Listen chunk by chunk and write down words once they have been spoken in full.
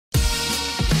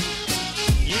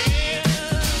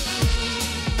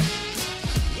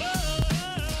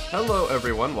Hello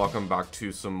everyone, welcome back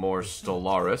to some more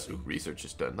Stellaris. Ooh, research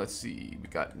is done. Let's see, we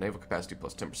got naval capacity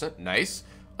plus 10%, nice.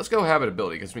 Let's go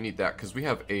habitability, because we need that, because we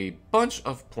have a bunch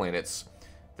of planets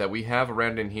that we have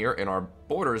around in here, in our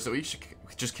borders that we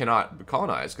just cannot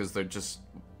colonize, because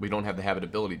we don't have the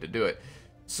habitability to do it.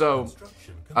 So,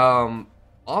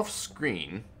 off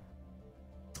screen,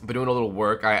 I've been doing a little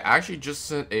work. I actually just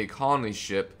sent a colony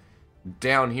ship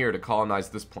down here to colonize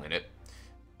this planet.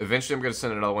 Eventually, I'm going to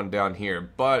send another one down here,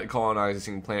 but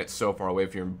colonizing planets so far away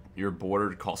from your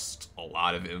border costs a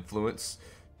lot of influence.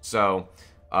 So,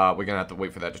 we're going to have to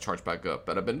wait for that to charge back up.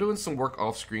 But I've been doing some work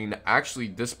off-screen. Actually,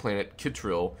 this planet,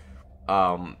 Kittril,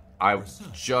 I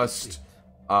just...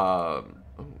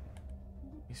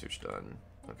 research done.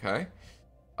 Okay.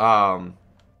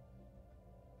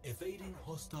 Evading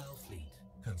hostile fleet.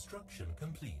 Construction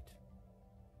complete.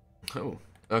 Oh.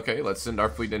 Okay, let's send our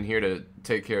fleet in here to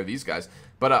take care of these guys.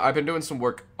 But I've been doing some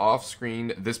work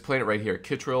off-screen. This planet right here,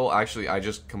 Kittril, actually, I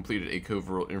just completed a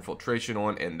covert infiltration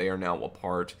on, and they are now a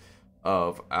part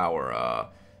of our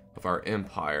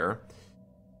empire.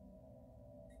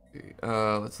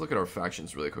 Let's look at our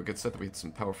factions really quick. It said that we had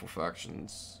some powerful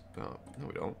factions. Oh, no,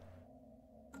 we don't.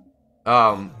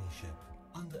 Colony ship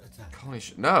under attack. Colony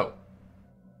ship. No.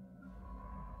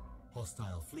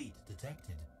 Hostile fleet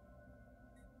detected.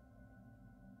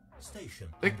 Station.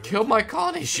 They killed my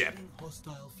colony ship.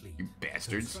 Hostile fleet. You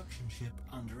bastards. Construction ship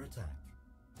under attack.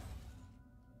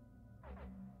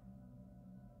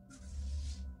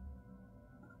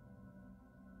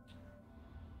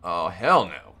 Oh, hell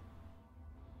no.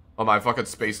 Oh, my fucking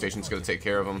space station's gonna take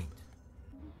care of them.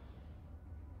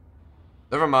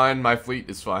 Never mind, my fleet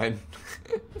is fine.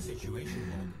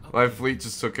 My fleet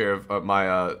just took care of,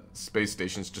 my space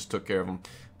stations just took care of them.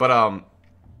 But,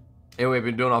 anyway, I've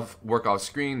been doing work off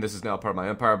screen. This is now part of my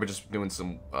empire, but just doing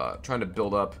some, trying to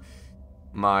build up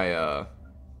my,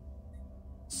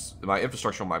 my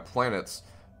infrastructure on my planets.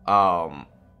 So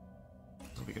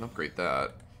we can upgrade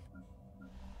that.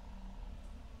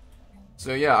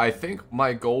 So yeah, I think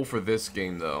my goal for this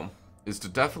game, though, is to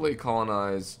definitely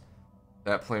colonize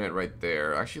that planet right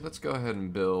there. Actually, let's go ahead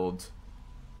and build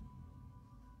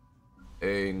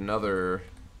another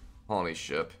colony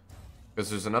ship. Because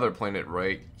there's another planet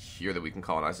right here that we can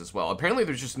colonize as well. Apparently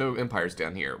there's just no empires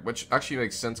down here, which actually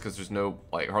makes sense because there's no,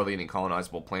 like, hardly any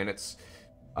colonizable planets.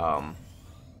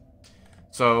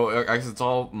 So I guess it's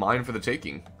all mine for the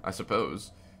taking, I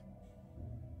suppose.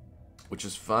 Which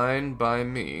is fine by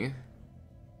me.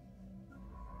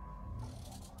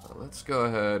 Let's go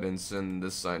ahead and send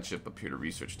this science ship up here to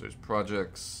research those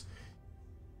projects.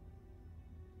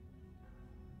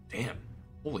 Damn.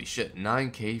 Holy shit,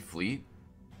 9K fleet?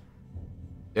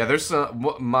 Yeah, there's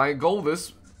my goal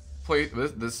this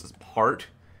part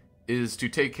is to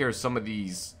take care of some of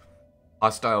these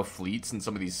hostile fleets and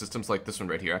some of these systems like this one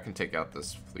right here. I can take out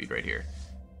this fleet right here.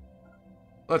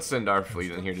 Let's send our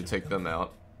fleet in here to take them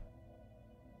out.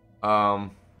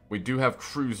 We do have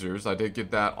cruisers. I did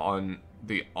get that on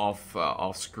the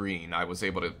off screen. I was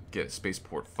able to get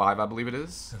Spaceport 5, I believe it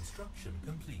is. Construction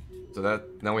complete. So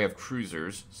that now we have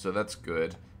cruisers, so that's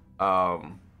good.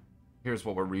 Here's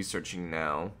what we're researching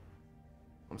now.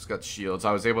 I've just got shields.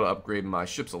 I was able to upgrade my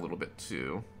ships a little bit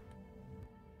too.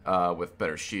 With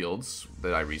better shields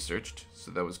that I researched. So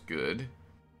that was good.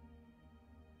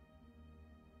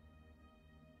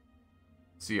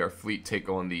 See our fleet take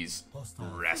on these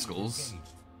rascals.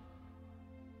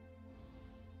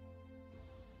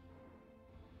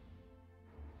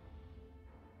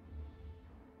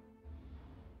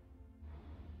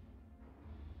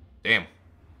 Damn.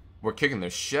 We're kicking the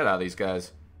shit out of these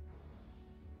guys.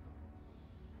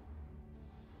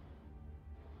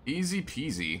 Easy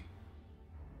peasy.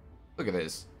 Look at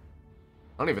this.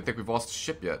 I don't even think we've lost a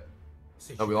ship yet.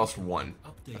 No, we lost one,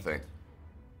 I think.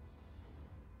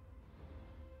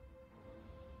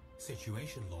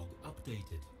 Situation log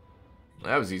updated.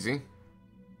 That was easy.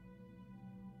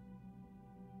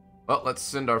 Well, let's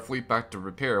send our fleet back to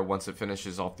repair once it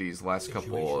finishes off these last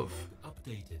couple of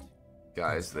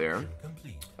guys there.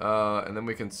 And then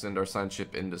we can send our science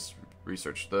ship in to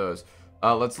research those.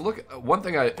 Let's look. One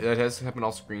thing that has happened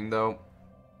off screen, though,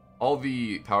 all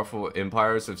the powerful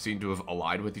empires have seemed to have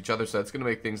allied with each other, so that's going to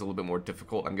make things a little bit more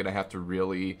difficult. I'm going to have to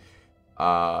really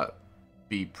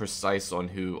be precise on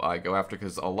who I go after,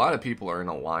 because a lot of people are in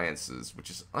alliances, which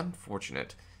is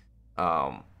unfortunate.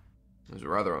 It's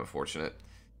rather unfortunate.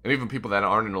 And even people that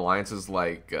aren't in alliances,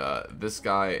 like this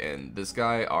guy and this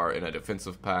guy, are in a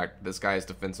defensive pact. This guy has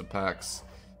defensive pacts.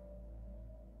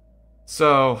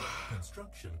 So, it's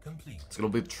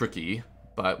going to be tricky,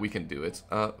 but we can do it.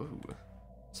 Ooh.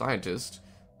 Scientist.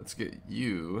 Let's get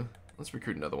you. Let's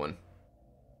recruit another one.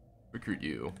 Recruit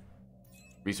you.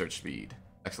 Research speed.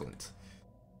 Excellent.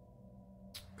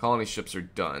 Colony ships are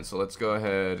done, so let's go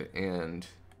ahead and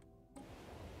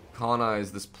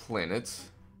colonize this planet.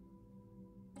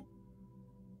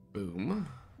 Boom.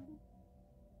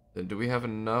 Then do we have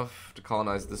enough to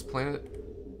colonize this planet?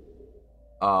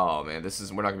 Oh man,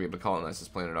 we're not gonna be able to colonize this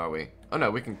planet, are we? Oh no,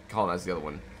 we can colonize the other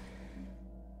one.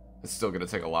 It's still gonna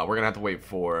take a lot. We're gonna have to wait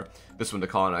for this one to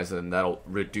colonize it, and that'll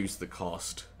reduce the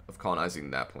cost of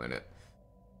colonizing that planet.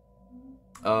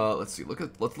 Let's see.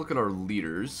 Let's look at our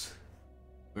leaders.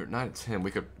 We're at 9 of 10.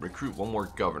 We could recruit one more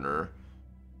governor.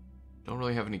 Don't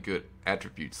really have any good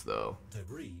attributes though.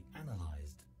 Debris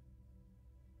analyzed.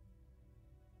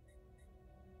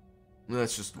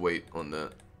 Let's just wait on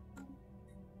that.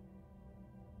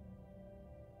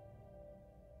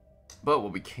 But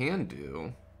what we can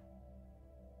do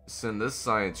is send this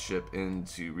science ship in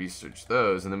to research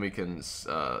those, and then we can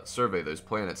survey those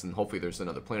planets, and hopefully there's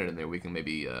another planet in there we can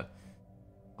maybe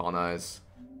colonize.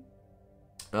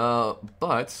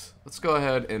 But let's go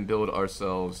ahead and build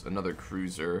ourselves another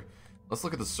cruiser. Let's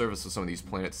look at the surface of some of these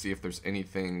planets, see if there's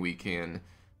anything we can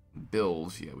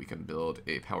build. Yeah, we can build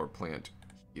a power plant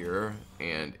here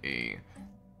and a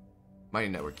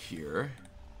mining network here.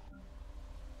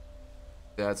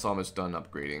 That's almost done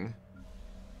upgrading.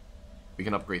 We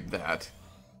can upgrade that.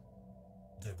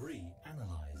 Debris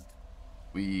analyzed.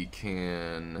 We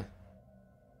can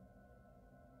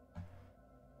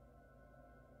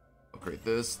upgrade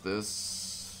this.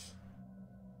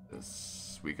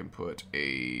 We can put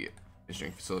a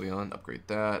engineering facility on. Upgrade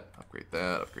that. Upgrade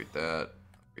that. Upgrade that.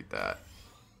 Upgrade that.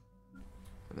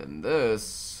 And then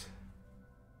this,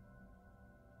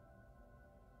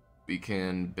 we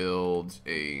can build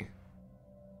a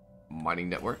mining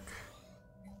network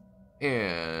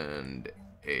and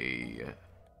a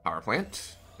power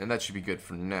plant, and that should be good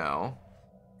for now.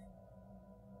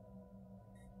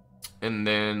 And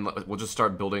then we'll just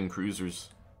start building cruisers.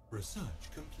 Research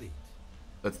complete.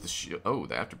 That's the shield. Oh,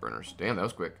 the afterburners. Damn, that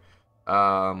was quick.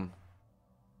 Go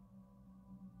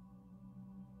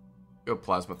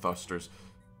plasma thrusters.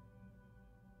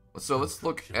 So let's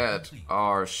look at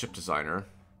our ship designer.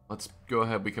 Let's go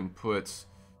ahead. We can put.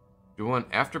 Do we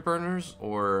want afterburners,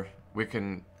 or we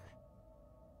can?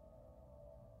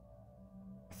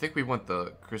 I think we want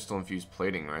the crystal infused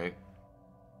plating, right?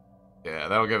 Yeah,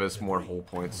 that'll give us more hull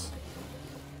points.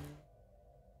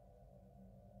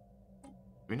 Do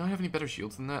we not have any better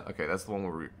shields than that? Okay, that's the one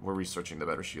we're researching the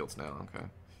better shields now. Okay.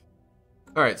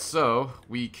 All right, so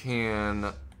we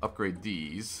can upgrade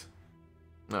these.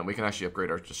 No, we can actually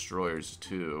upgrade our destroyers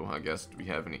too. I guess do we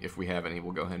have any? If we have any,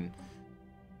 we'll go ahead and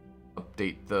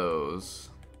update those.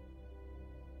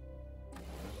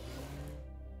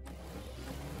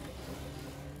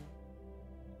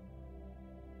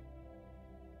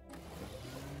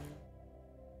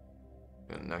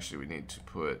 And actually, we need to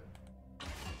put.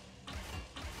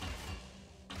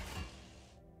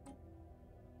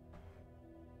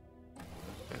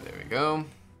 And there we go.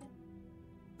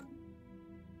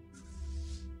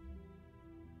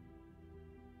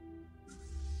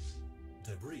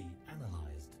 Debris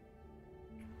analyzed.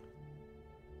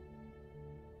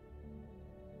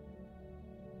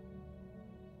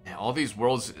 Yeah, all these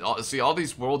worlds. See, all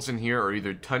these worlds in here are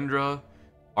either tundra,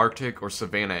 Arctic, or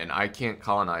Savannah, and I can't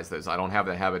colonize those. I don't have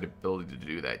the habitability to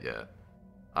do that yet.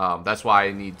 That's why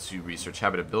I need to research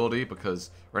habitability,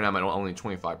 because right now I'm at only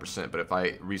 25%. But if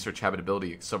I research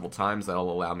habitability several times,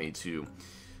 that'll allow me to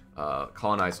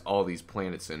colonize all these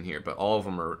planets in here. But all of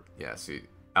them are, yeah, see,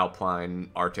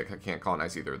 Alpine, Arctic, I can't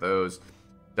colonize either of those.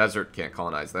 Desert, can't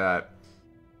colonize that.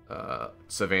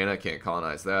 Savannah, can't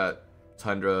colonize that.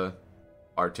 Tundra,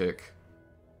 Arctic,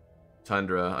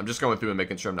 Tundra. I'm just going through and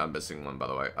making sure I'm not missing one, by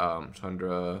the way.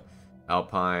 Tundra,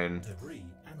 Alpine,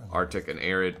 Arctic, and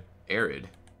Arid. Arid.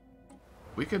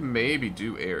 We could maybe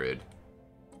do Arid.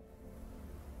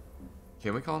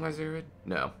 Can we colonize Arid?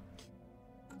 No.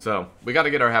 So, we got to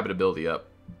get our habitability up.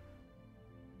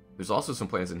 There's also some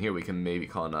planets in here we can maybe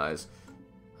colonize.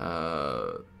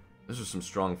 Those are some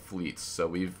strong fleets, so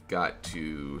we've got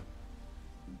to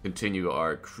continue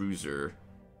our cruiser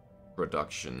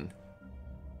production.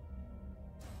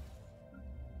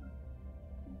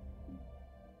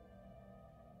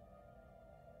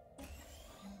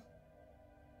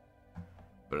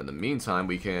 But in the meantime,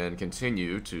 we can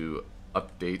continue to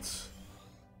update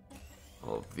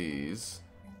all of these.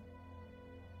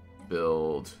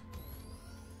 Build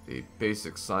a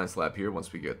basic science lab here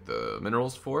once we get the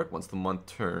minerals for it, once the month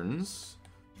turns.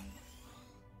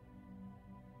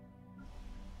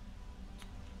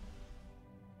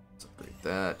 Let's upgrade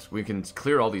that. We can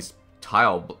clear all these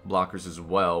tile blockers as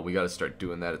well. We got to start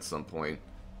doing that at some point.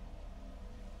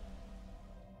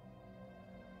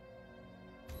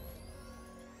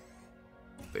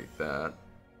 that.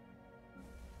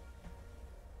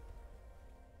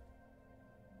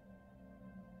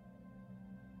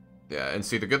 Yeah, and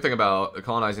see, the good thing about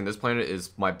colonizing this planet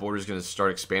is my border is going to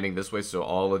start expanding this way, so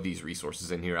all of these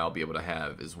resources in here I'll be able to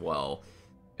have as well.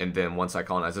 And then once I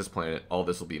colonize this planet, all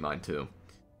this will be mine too.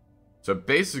 So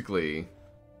basically,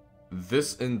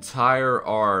 this entire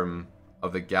arm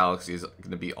of the galaxy is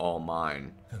going to be all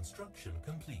mine. Construction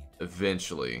complete.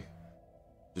 Eventually.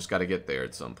 Just got to get there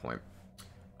at some point.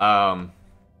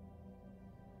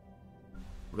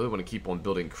 Really want to keep on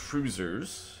building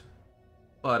cruisers.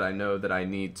 But I know that I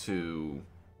need to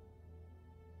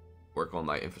work on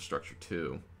my infrastructure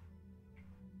too.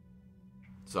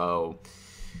 So,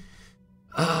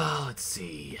 let's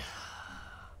see.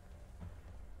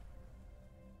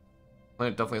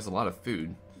 Planet definitely has a lot of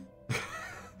food.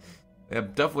 They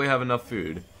definitely have enough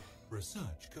food.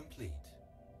 Research complete.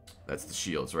 That's the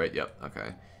shields, right? Yep,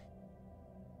 okay.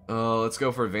 Let's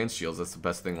go for advanced shields. That's the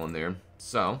best thing on there.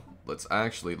 So, let's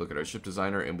actually look at our ship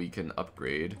designer and we can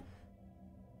upgrade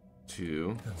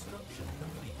to... Construction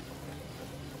complete.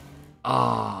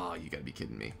 Ah, you gotta be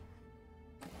kidding me.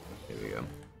 Here we go.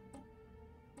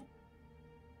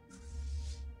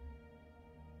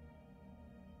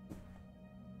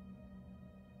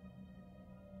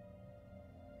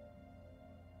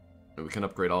 And we can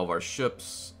upgrade all of our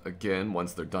ships again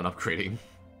once they're done upgrading.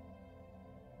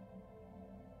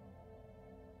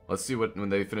 Let's see what, when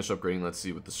they finish upgrading, let's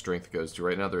see what the strength goes to.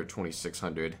 Right now they're at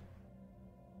 2600.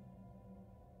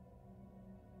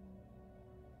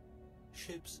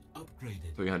 Ships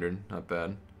upgraded. 300, not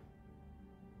bad.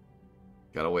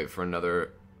 Gotta wait for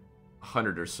another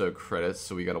 100 or so credits,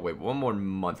 so we gotta wait one more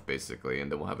month basically,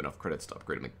 and then we'll have enough credits to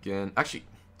upgrade them again. Actually,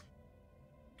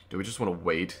 do we just want to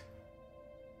wait?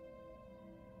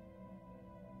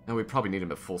 No, we probably need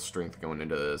them at full strength going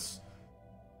into this.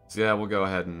 So yeah, we'll go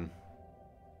ahead and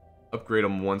upgrade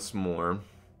them once more.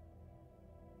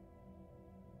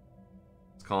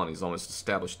 This colony's almost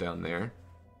established down there.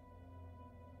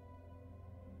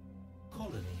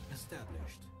 Colony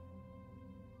established.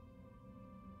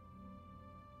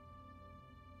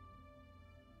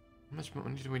 How much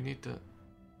money do we need to...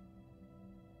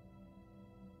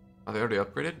 Are they already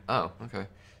upgraded? Oh, okay.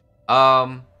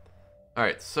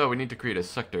 Alright, so we need to create a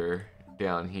sector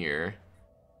down here.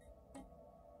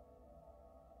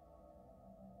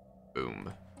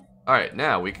 Boom. Alright,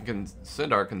 now we can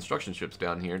send our construction ships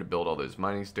down here to build all those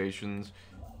mining stations.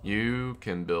 You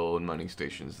can build mining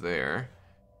stations there.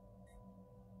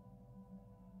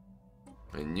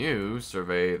 And you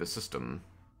survey the system.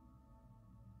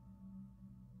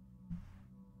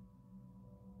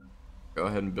 Go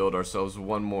ahead and build ourselves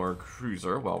one more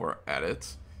cruiser while we're at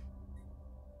it.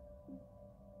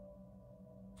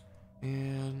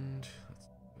 And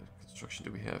what construction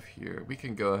do we have here? We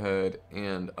can go ahead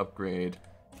and upgrade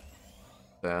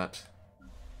that.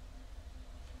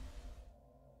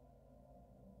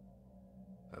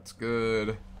 That's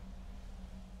good.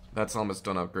 That's almost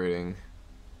done upgrading.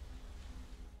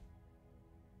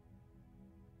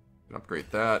 Upgrade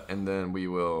that, and then we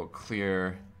will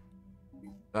clear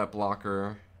that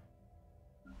blocker.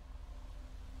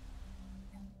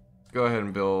 Go ahead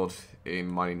and build a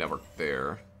mining network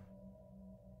there.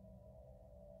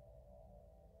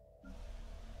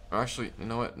 Actually, you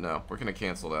know what? No, we're gonna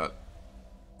cancel that.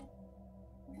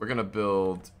 We're gonna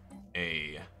build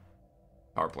a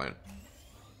power plant.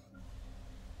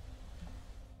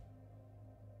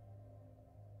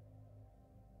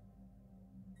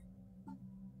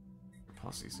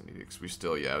 Policies and edicts. We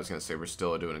still, yeah, I was gonna say we're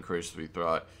still doing encourage to be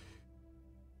thought.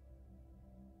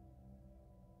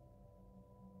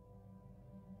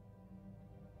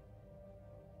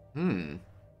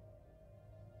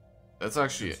 That's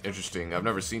actually interesting. I've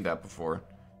never seen that before.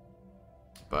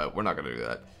 But we're not gonna do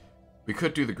that. We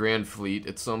could do the Grand Fleet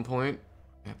at some point.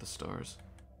 At the stars.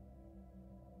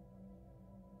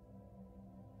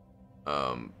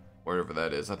 Wherever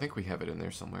that is. I think we have it in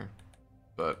there somewhere.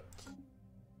 But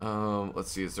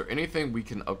let's see, is there anything we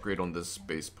can upgrade on this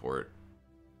spaceport?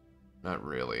 Not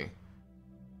really.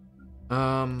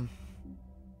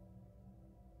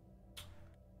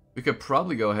 We could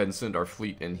probably go ahead and send our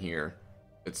fleet in here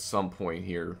at some point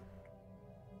here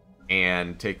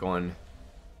and take on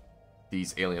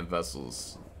these alien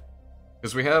vessels.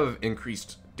 Because we have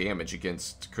increased damage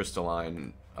against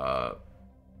crystalline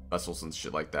vessels and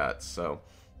shit like that, so...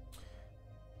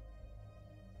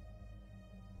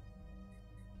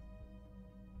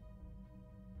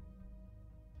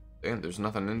 Damn, there's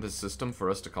nothing in this system for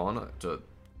us to colonize.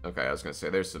 Okay, I was gonna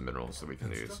say there's some minerals that we can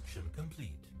use. Construction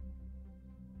complete.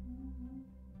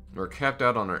 We're capped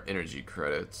out on our energy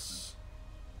credits.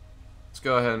 Let's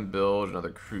go ahead and build another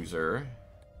cruiser.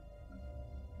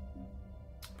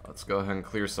 Let's go ahead and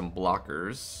clear some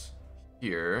blockers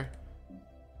here.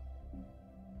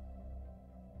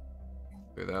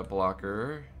 Clear that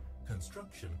blocker.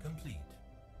 Construction complete.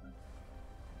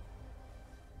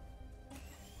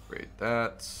 Great,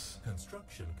 that.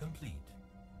 Construction complete.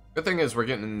 Good thing is we're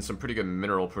getting some pretty good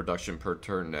mineral production per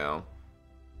turn now.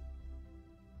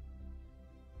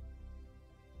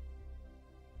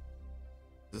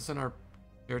 Is this in our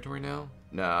territory now?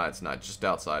 Nah, it's not. Just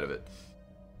outside of it.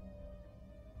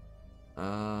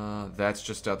 That's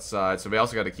just outside. So we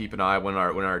also got to keep an eye when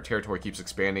our territory keeps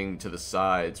expanding to the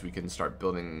sides. We can start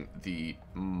building the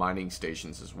mining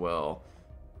stations as well.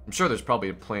 I'm sure there's probably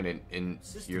a planet in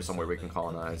here somewhere we can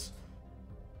colonize.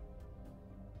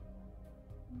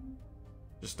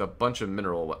 Just a bunch of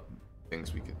mineral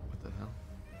things we could. What the hell?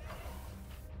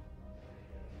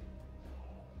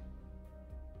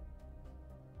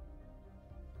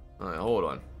 Alright, hold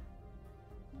on.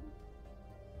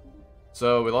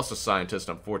 So, we lost a scientist,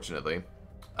 unfortunately.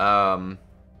 Let's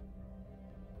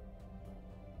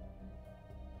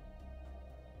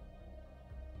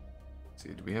see,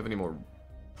 do we have any more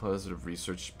positive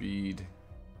research speed?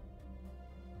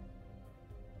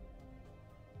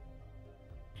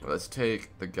 Well, let's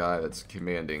take the guy that's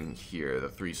commanding here, the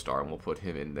 3-star, and we'll put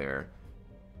him in there.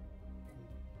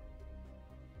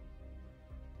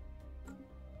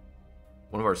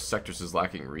 One of our sectors is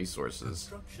lacking resources.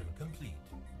 Construction complete.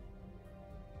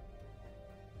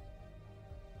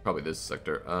 Probably this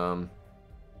sector. Go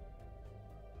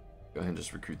ahead and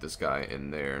just recruit this guy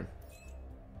in there.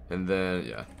 And then,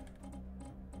 yeah.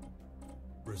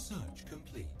 Research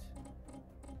complete.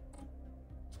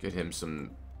 Let's get him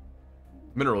some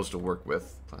minerals to work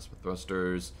with. Plasma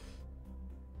thrusters.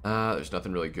 There's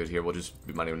nothing really good here. We'll just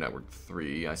be mining on network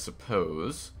 3, I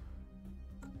suppose.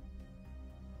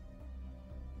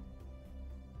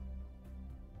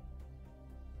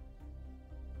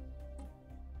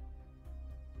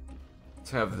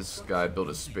 Let's have this guy build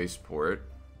a spaceport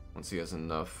once he has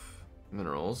enough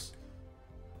minerals.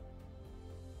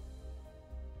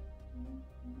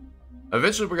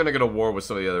 Eventually we're going to go to war with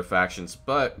some of the other factions,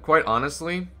 but quite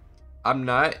honestly, I'm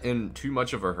not in too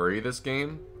much of a hurry this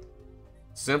game.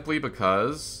 Simply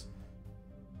because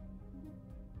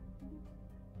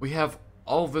we have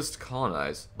all this to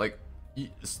colonize. Like,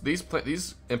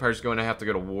 these empires are going to have to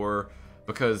go to war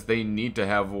because they need to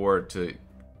have war to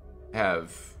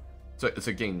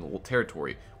gain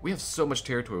territory. We have so much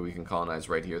territory we can colonize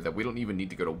right here that we don't even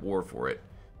need to go to war for it.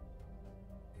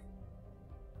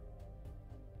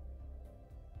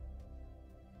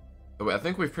 I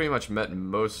think we've pretty much met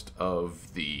most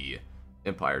of the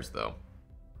empires, though.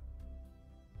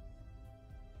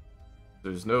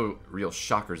 There's no real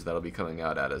shockers that'll be coming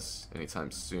out at us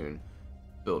anytime soon.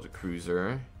 Build a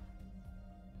cruiser.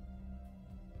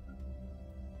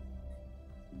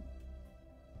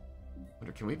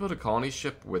 Can we build a colony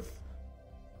ship with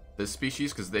this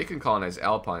species? Because they can colonize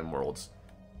alpine worlds.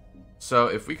 So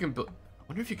if we can build... I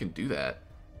wonder if you can do that.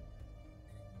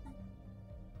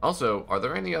 Also, are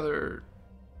there any other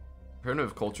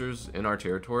primitive cultures in our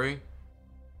territory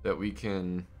that we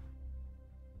can...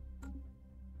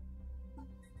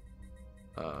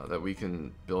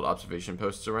 build observation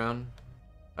posts around?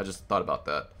 I just thought about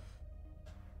that.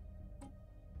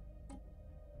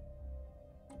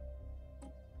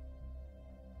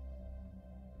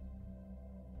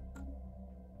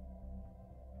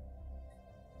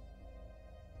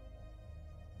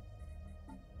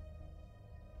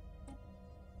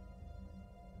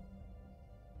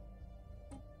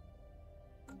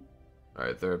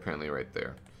 Alright, they're apparently right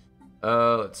there.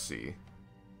 Let's see.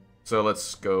 So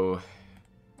let's go...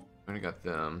 I already got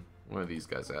them. Where are these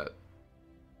guys at?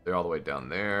 They're all the way down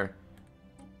there.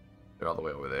 They're all the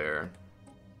way over there.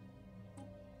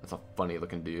 That's a funny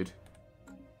looking dude.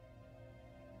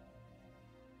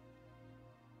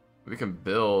 We can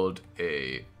build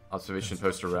a observation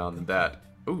post around that.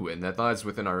 Ooh, and that lies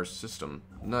within our system.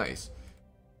 Nice.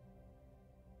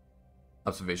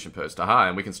 Observation post. Aha,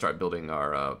 and we can start building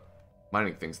our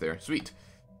mining things there. Sweet.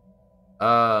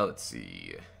 Let's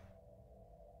see.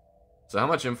 So how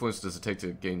much influence does it take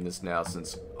to gain this now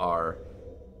since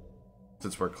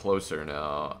we're closer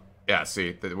now? Yeah,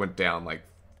 see, it went down like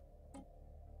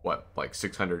what, like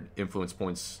 600 influence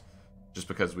points just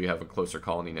because we have a closer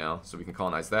colony now. So we can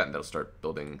colonize that and that'll start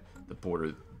building the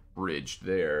border bridge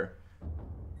there.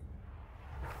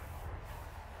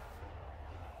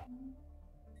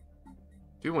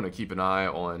 Do want to keep an eye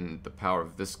on the power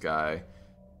of this guy.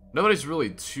 Nobody's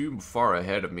really too far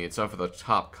ahead of me, except for the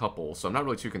top couple, so I'm not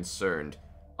really too concerned.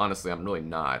 Honestly, I'm really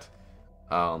not.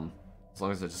 As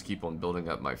long as I just keep on building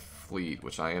up my fleet,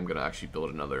 which I am going to actually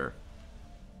build another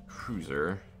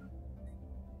cruiser.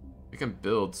 We can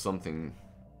build something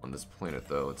on this planet,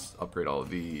 though. Let's upgrade all of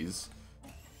these.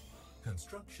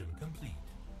 Construction complete.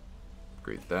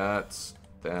 Upgrade that.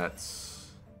 That.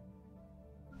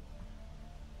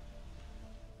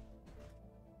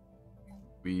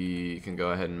 We can go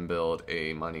ahead and build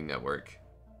a mining network.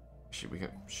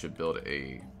 Should build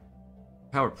a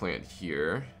power plant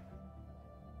here.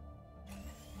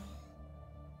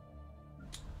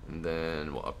 And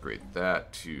then we'll upgrade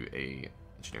that to a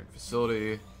engineering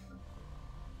facility.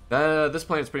 This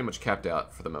planet's pretty much capped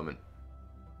out for the moment.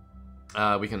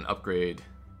 We can upgrade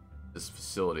this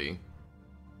facility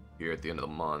here at the end of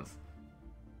the month.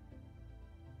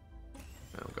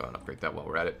 And we'll go and upgrade that while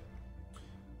we're at it.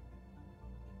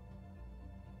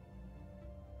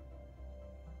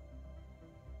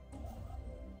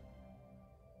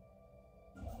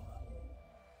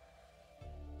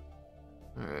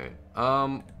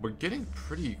 Alright, we're getting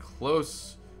pretty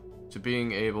close to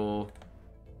being able...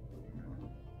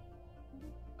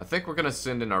 I think we're gonna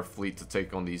send in our fleet to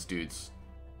take on these dudes.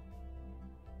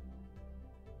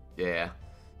 Yeah.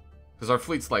 Because our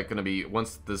fleet's like gonna be,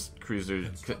 once this cruiser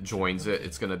joins it,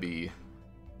 it's gonna be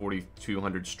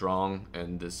 4,200 strong,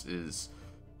 and this is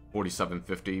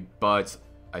 4,750, but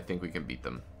I think we can beat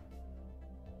them.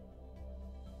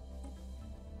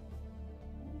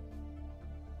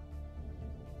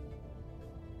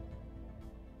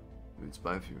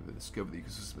 Biofuel that discover the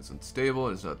ecosystem is unstable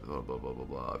and it's not blah blah blah blah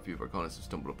blah. A few of our colonists have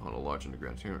stumbled upon a large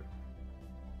underground chamber.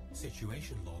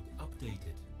 Situation log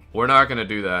updated. We're not gonna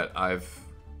do that. I've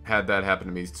had that happen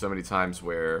to me so many times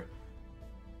where,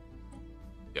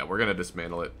 yeah, we're gonna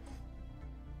dismantle it.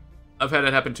 I've had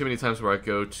it happen too many times where I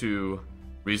go to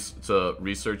research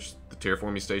the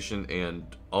terraforming station and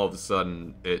all of a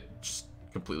sudden it just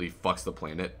completely fucks the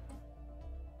planet.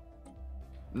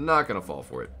 Not gonna fall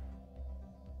for it.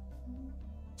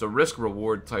 It's a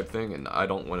risk-reward type thing, and I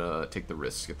don't want to take the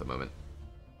risk at the moment.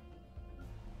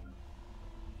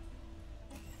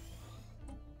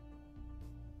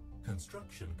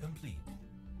 Construction complete.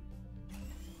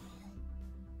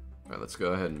 Alright, let's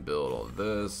go ahead and build all of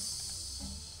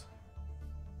this.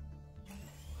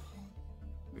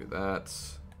 Do that.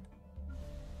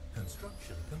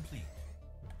 Construction complete.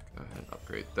 Go ahead and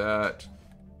upgrade that.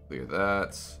 Clear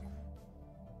that.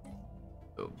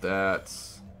 Build that.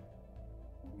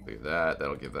 Clear that.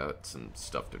 That'll give that some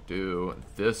stuff to do.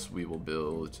 This we will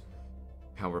build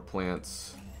power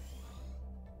plants.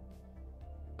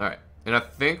 Alright. And I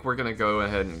think we're going to go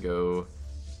ahead and go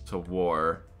to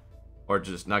war. Or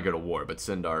just not go to war, but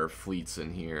send our fleets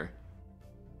in here.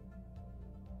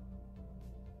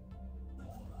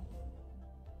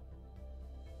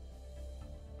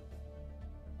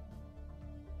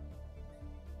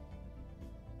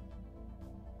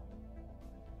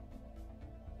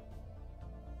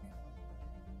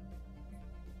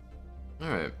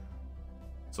 Alright.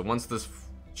 So once this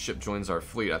ship joins our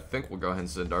fleet, I think we'll go ahead and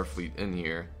send our fleet in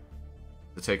here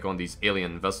to take on these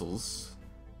alien vessels.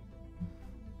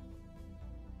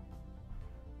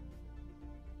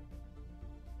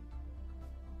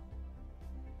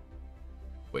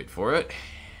 Wait for it.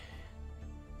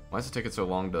 Why is it taking so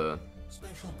long to...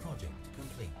 Special project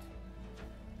complete.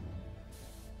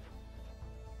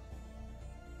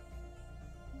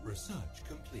 Research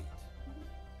complete.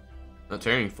 No,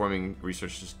 terraforming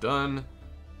research is done.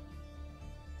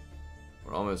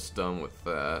 We're almost done with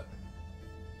that.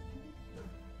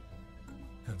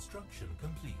 Construction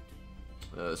complete.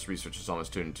 This research is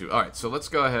almost tuned to. Alright, so let's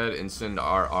go ahead and send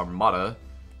our armada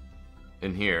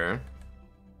in here.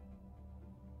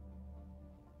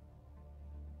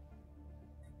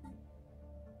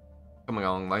 Coming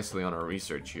along nicely on our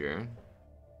research here.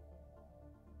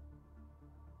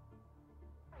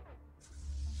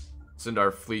 Send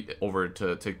our fleet over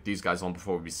to take these guys on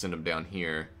before we send them down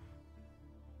here.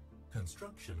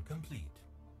 Construction complete.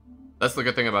 That's the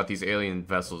good thing about these alien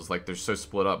vessels. Like, they're so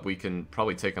split up, we can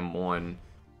probably take them on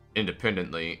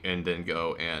independently and then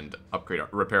go and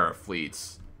repair our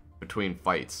fleets between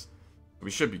fights. We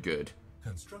should be good.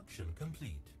 Construction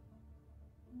complete.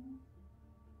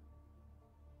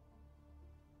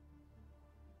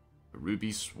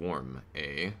 Ruby Swarm,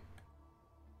 A.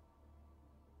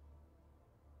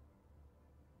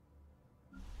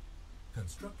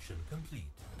 Construction complete.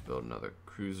 Build another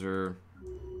cruiser.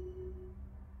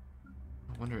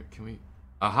 I wonder, can we...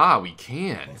 Aha, we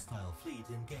can! Hostile fleet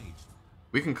engaged.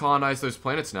 We can colonize those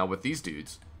planets now with these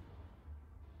dudes.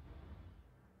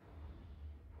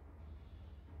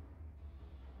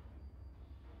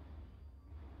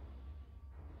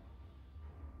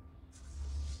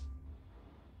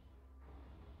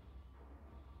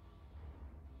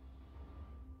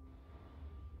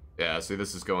 Yeah, see,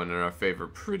 this is going in our favor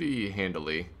pretty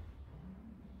handily.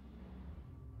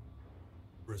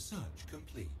 Research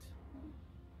complete.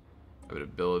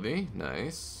 Habitability,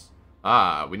 nice.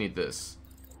 Ah, we need this.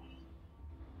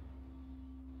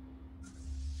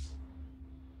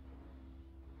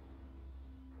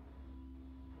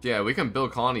 Yeah, we can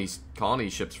build colony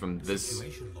ships from this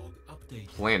Situation log updated.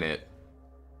 planet,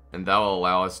 and that will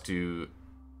allow us to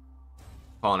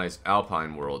colonize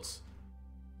Alpine worlds.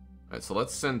 Alright, so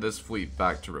let's send this fleet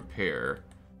back to repair.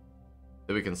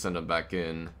 Then we can send them back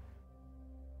in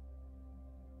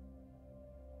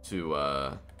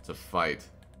to fight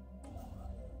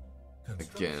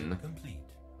Construction again. complete.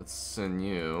 Let's send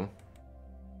you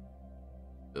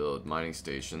build mining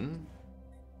station.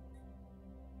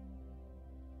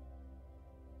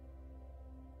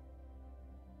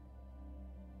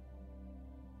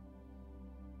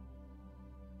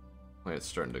 It's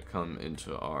starting to come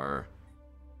into our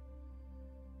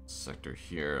sector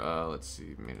here. Let's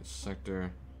see, manage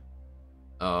sector.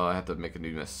 Oh, I have to make a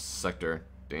new sector.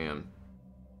 Damn.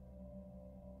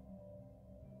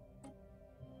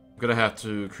 I'm gonna have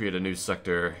to create a new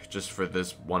sector just for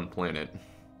this one planet.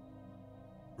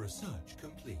 Research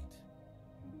complete.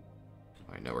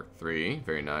 Alright, network 3,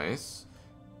 very nice.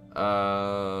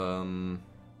 Go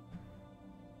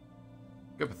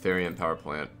Ethereum power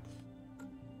plant.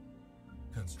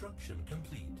 Construction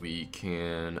complete. We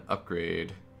can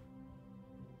upgrade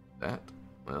that.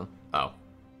 Well, oh.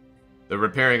 The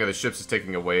repairing of the ships is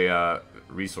taking away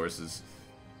resources.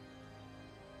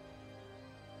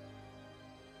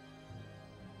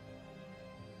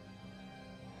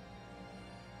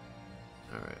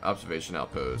 Alright, observation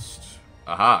outpost.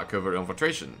 Aha, covert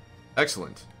infiltration.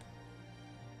 Excellent.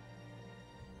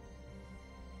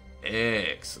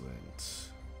 Excellent.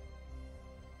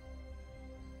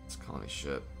 It's a colony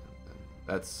ship.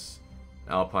 That's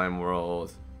Alpine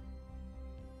world.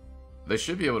 They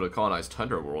should be able to colonize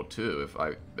Tundra world too,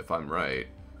 if I'm right.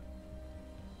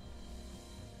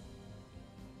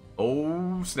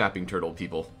 Oh, snapping turtle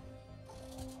people.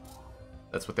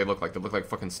 That's what they look like. They look like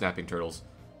fucking snapping turtles.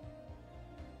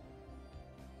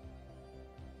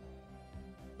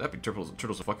 Snapping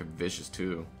turtles are fucking vicious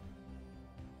too.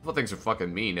 Those things are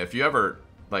fucking mean. If you ever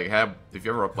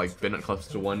been close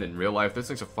to one in real life, those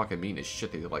things are fucking mean as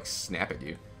shit. They like snap at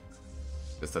you.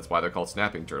 Guess that's why they're called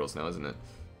snapping turtles now, isn't it?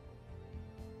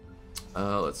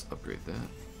 Let's upgrade that.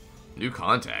 New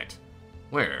contact.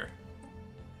 Where?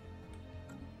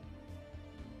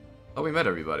 Oh, we met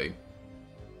everybody.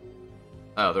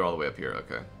 Oh, they're all the way up here.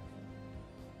 Okay.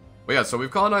 Well, yeah. So we've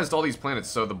colonized all these planets.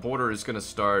 So the border is gonna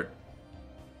start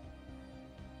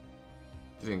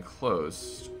getting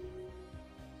close.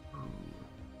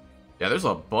 Yeah, there's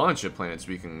a bunch of planets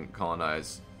we can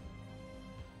colonize.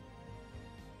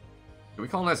 Can we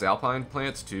colonize Alpine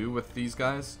planets too with these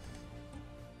guys?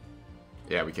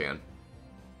 Yeah, we can.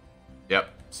 Yep,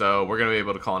 so we're going to be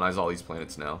able to colonize all these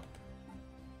planets now.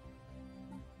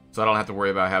 So I don't have to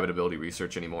worry about habitability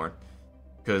research anymore.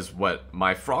 Because what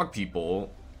my frog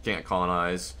people can't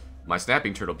colonize, my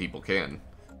snapping turtle people can.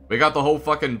 We got the whole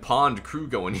fucking pond crew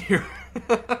going here.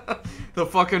 The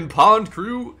fucking pond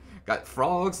crew got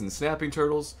frogs and snapping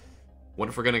turtles. Wonder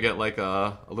if we're gonna get like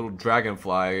a little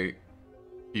dragonfly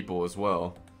people as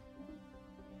well.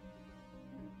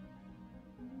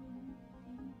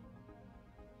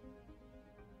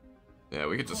 Yeah,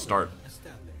 we could just start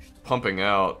pumping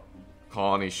out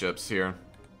colony ships here.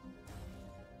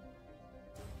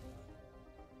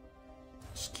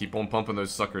 Just keep on pumping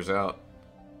those suckers out.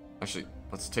 Actually,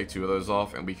 let's take 2 of those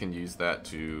off, and we can use that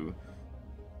to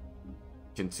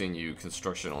continue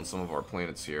construction on some of our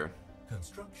planets here.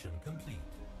 Construction complete.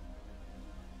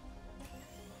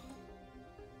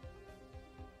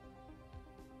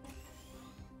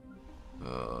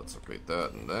 Let's upgrade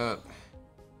that and that.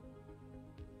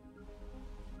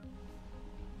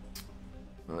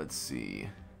 Let's see.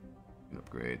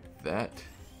 Upgrade that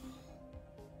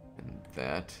and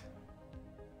that.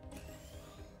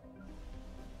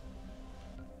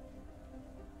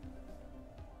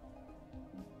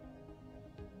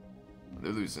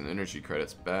 They're losing energy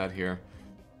credits bad here.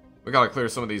 We gotta clear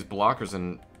some of these blockers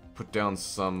and put down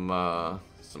some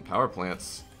power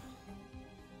plants.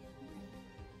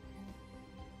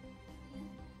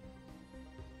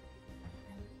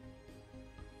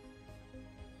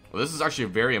 Well, this is actually a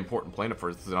very important planet for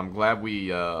us, and I'm glad we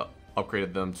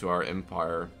upgraded them to our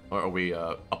empire, or we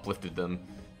uplifted them.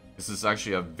 This is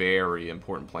actually a very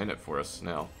important planet for us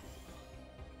now.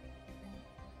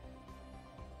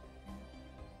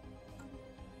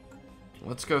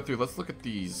 Let's go through, let's look at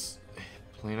these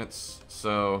planets.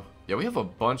 So, yeah, we have a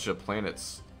bunch of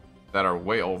planets that are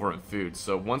way over in food.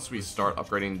 So once we start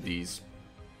upgrading these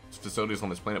facilities on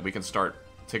this planet, we can start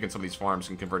taking some of these farms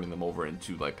and converting them over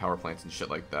into like power plants and shit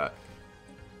like that.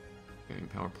 Okay,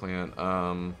 power plant.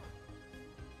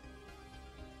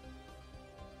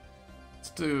 Let's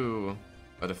do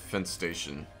a defense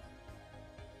station.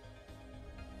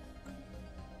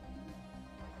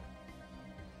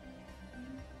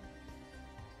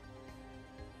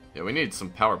 Yeah, we need some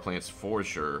power plants for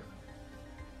sure.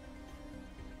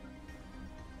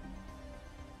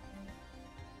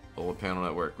 Solar panel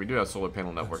network. We do have solar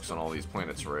panel networks on all these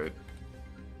planets, right?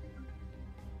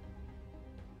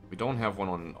 We don't have one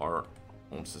on our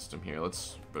own system here.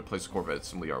 Let's replace the Corvette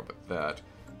assembly yard with that.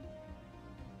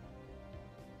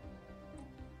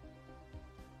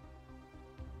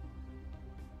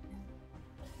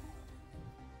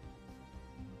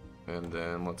 And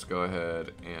then let's go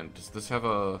ahead and... Does this have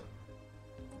a...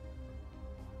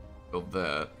 Build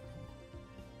that.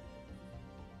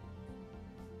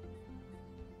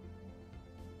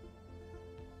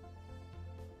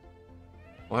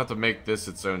 We'll have to make this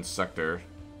its own sector.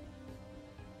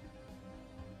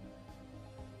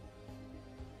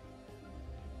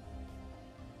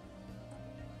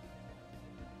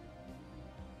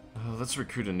 Let's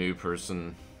recruit a new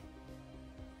person.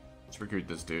 Let's recruit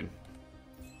this dude.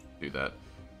 Do that.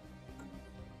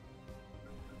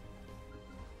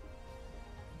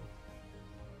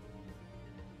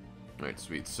 Alright,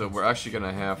 sweet. So we're actually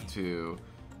gonna have to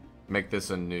make this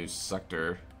a new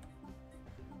sector.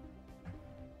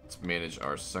 Let's manage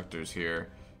our sectors here.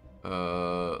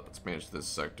 Let's manage this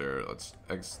sector. Let's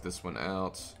exit this one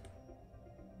out.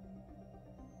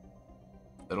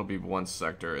 That'll be one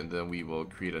sector, and then we will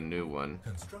create a new one.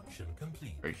 Construction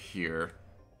complete. Right here.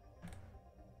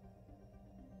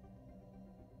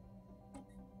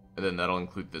 And then that'll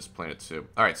include this planet too.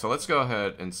 Alright, so let's go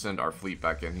ahead and send our fleet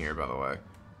back in here, by the way.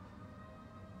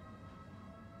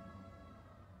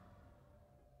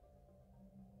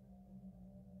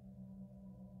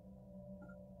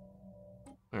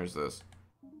 There's this.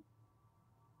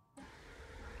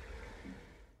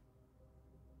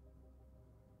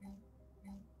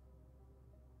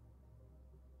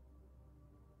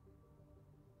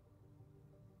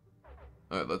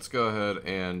 Alright, let's go ahead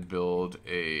and build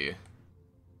a...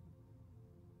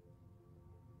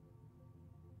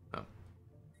 No.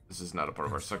 This is not a part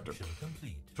of our sector.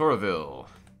 Toraville.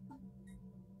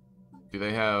 Do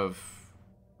they have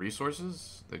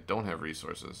resources? They don't have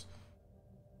resources.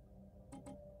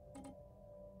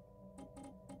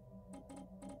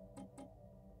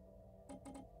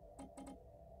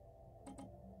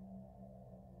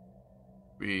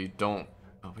 We don't...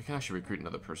 Oh, we can actually recruit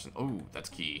another person. Oh, that's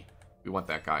key. We want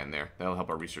that guy in there. That'll help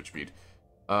our research speed.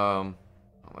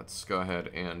 Let's go ahead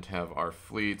and have our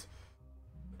fleet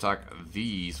attack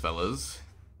these fellas.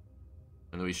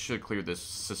 And then we should clear this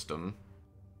system.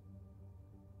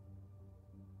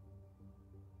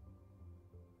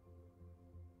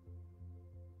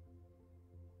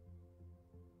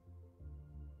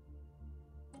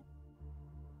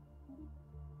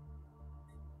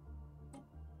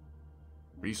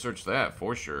 Research that,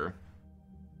 for sure.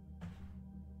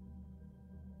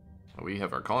 We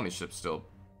have our colony ship still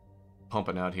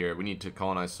pumping out here. We need to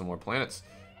colonize some more planets.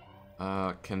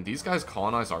 Can these guys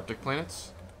colonize Arctic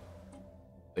planets?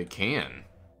 They can.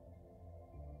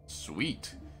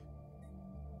 Sweet.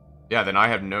 Yeah, then I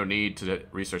have no need to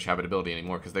research habitability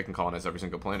anymore because they can colonize every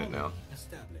single planet now.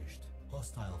 Established.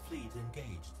 Hostile fleet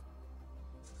engaged.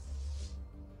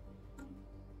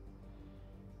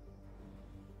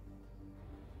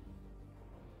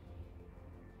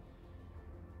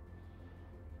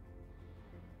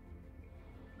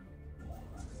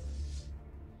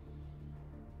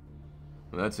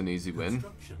 Well, that's an easy win.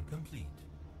 Construction complete.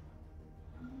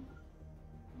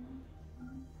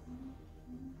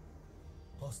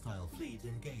 Hostile fleet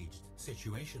engaged.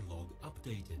 Situation log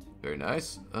updated. Very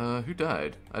nice. Who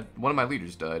died? One of my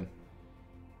leaders died.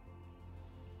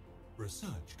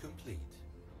 Research complete.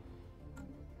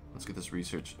 Let's get this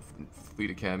research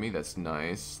fleet academy. That's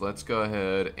nice. Let's go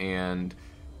ahead and...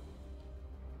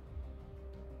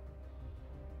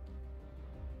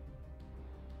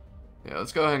 Yeah,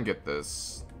 let's go ahead and get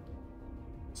this.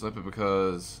 Simply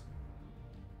because...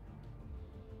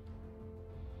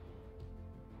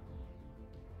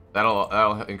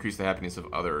 That'll increase the happiness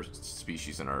of other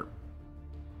species in our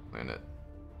planet.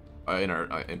 In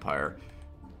our empire.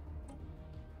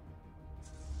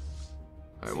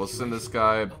 Alright, we'll send this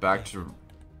guy back to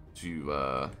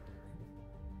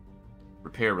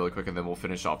repair really quick, and then we'll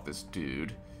finish off this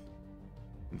dude.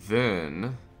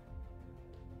 Then...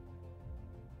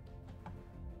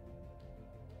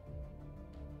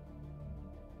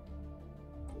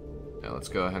 Yeah, let's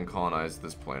go ahead and colonize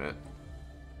this planet.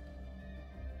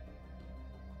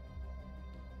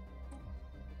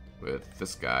 With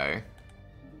this guy.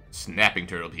 Snapping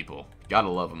turtle people. Gotta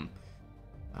love them.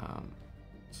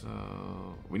 So,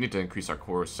 we need to increase our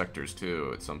core sectors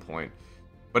too at some point.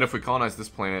 But if we colonize this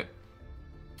planet,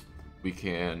 we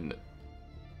can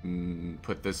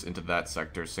put this into that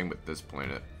sector. Same with this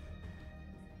planet.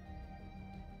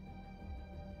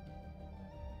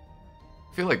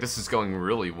 I feel like this is going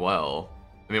really well.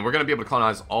 I mean, we're going to be able to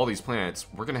colonize all these planets.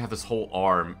 We're going to have this whole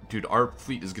arm. Dude, our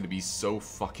fleet is going to be so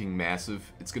fucking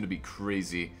massive. It's going to be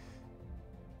crazy.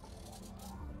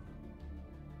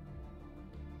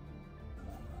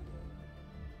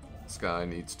 This guy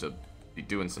needs to be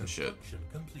doing some shit.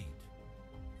 Complete.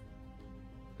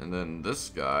 And then this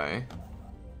guy.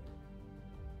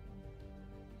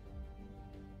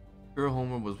 Hero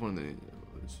Homer was one of the...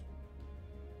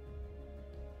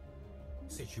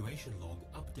 Situation log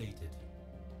updated.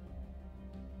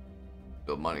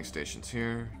 Build mining stations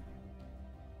here.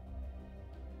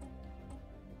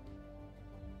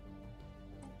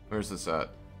 Where's this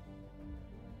at?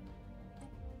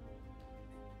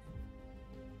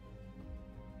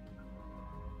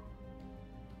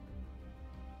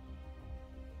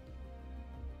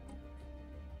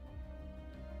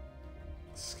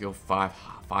 Skill 5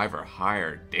 or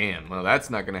higher. Damn. Well, that's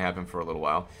not going to happen for a little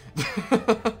while.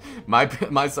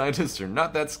 My scientists are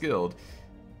not that skilled.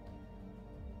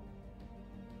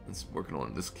 It's working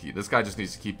on this key. This guy just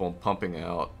needs to keep on pumping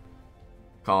out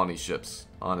colony ships.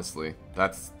 Honestly,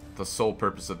 that's the sole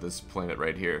purpose of this planet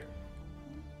right here.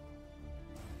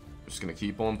 Just going to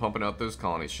keep on pumping out those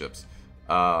colony ships.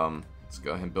 Let's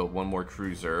go ahead and build one more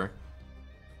cruiser.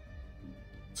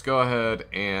 Let's go ahead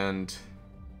and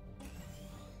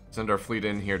send our fleet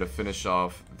in here to finish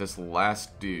off this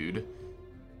last dude.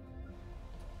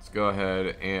 Let's go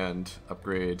ahead and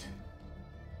upgrade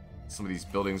some of these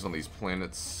buildings on these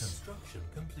planets. Construction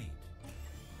complete.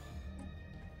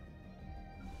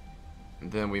 And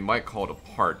then we might call it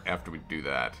apart after we do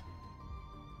that.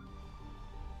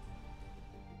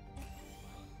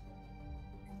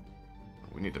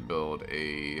 We need to build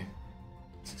a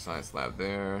science lab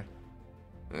there.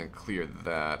 And then clear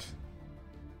that.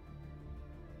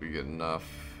 We get enough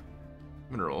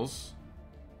minerals.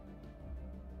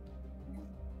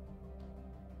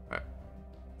 Alright.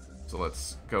 So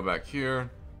let's go back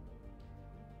here.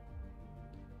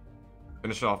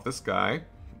 Finish off this guy.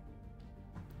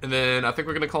 And then I think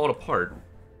we're going to call it apart.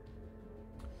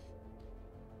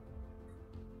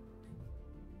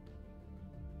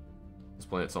 This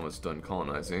planet's almost done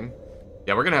colonizing.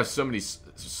 Yeah, we're going to have so many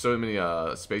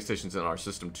space stations in our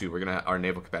system too. We're going to our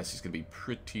naval capacity is going to be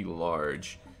pretty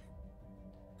large.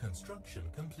 Construction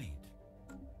complete.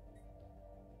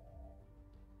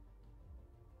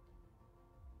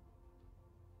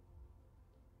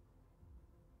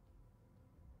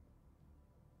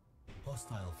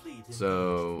 Hostile fleet.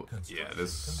 So yeah,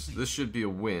 this should be a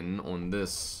win on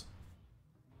this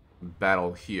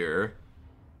battle here.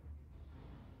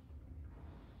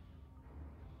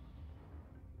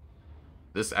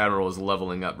 This admiral is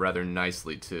leveling up rather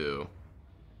nicely too.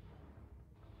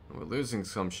 We're losing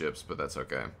some ships, but that's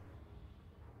okay.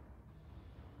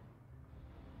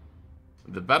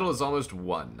 The battle is almost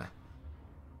won.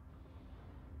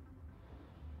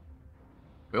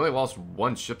 We only lost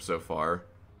one ship so far.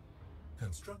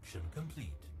 Construction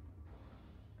complete.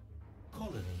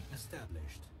 Colony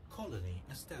established. Colony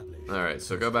established. Alright,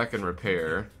 so go back and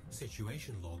repair.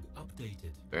 Situation log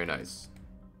updated. Very nice.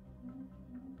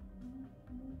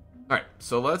 Alright,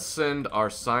 so let's send our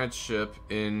science ship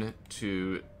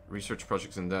into research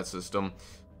projects in that system.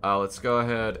 Let's go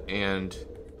ahead and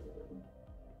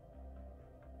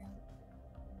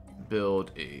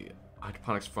build a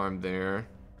hydroponics farm there.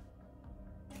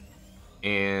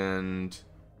 And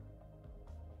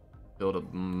build a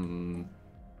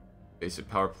basic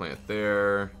power plant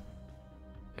there.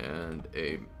 And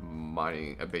a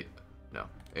mining,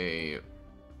 a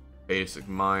basic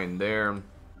mine there.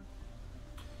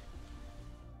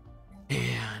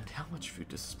 And how much food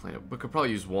does this planet? We could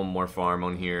probably use one more farm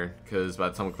on here, because by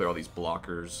the time we clear all these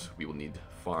blockers, we will need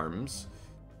farms.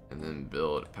 And then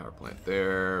build a power plant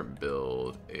there,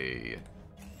 build a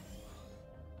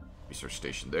research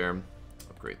station there,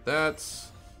 upgrade that,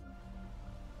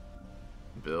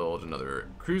 build another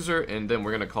cruiser, and then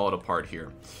we're going to call it apart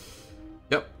here.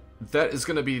 Yep, that is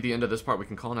going to be the end of this part. We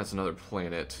can colonize another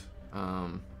planet. We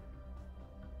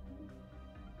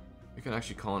can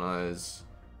actually colonize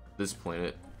this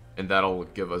planet, and that'll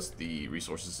give us the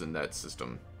resources in that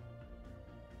system.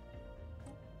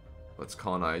 Let's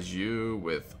colonize you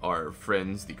with our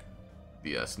friends,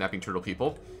 the snapping turtle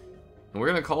people. And we're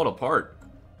going to call it a part.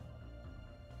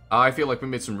 I feel like we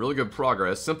made some really good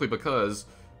progress simply because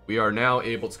we are now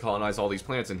able to colonize all these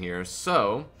planets in here.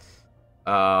 So,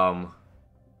 we're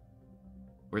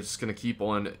just going to keep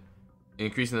on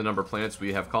increasing the number of planets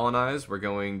we have colonized. We're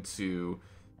going to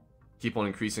keep on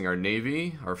increasing our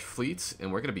navy, our fleet,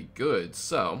 and we're going to be good.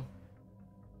 So,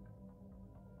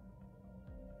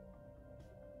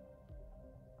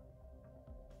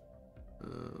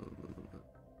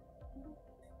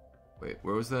 wait,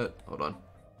 where was that? Hold on.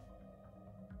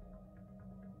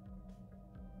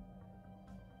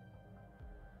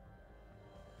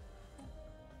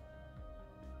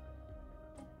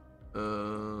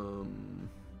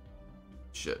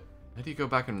 Shit. How do you go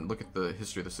back and look at the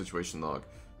history of the situation log?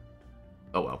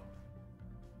 Oh well.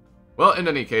 Well, in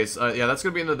any case, yeah, that's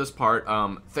going to be the end of this part.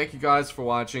 Thank you guys for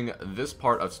watching this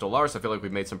part of Stellaris. I feel like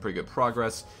we've made some pretty good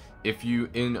progress. If you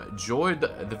enjoyed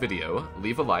the video,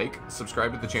 leave a like,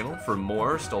 subscribe to the channel for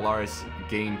more Stellaris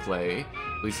gameplay.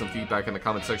 Leave some feedback in the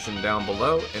comment section down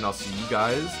below, and I'll see you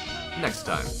guys next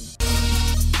time.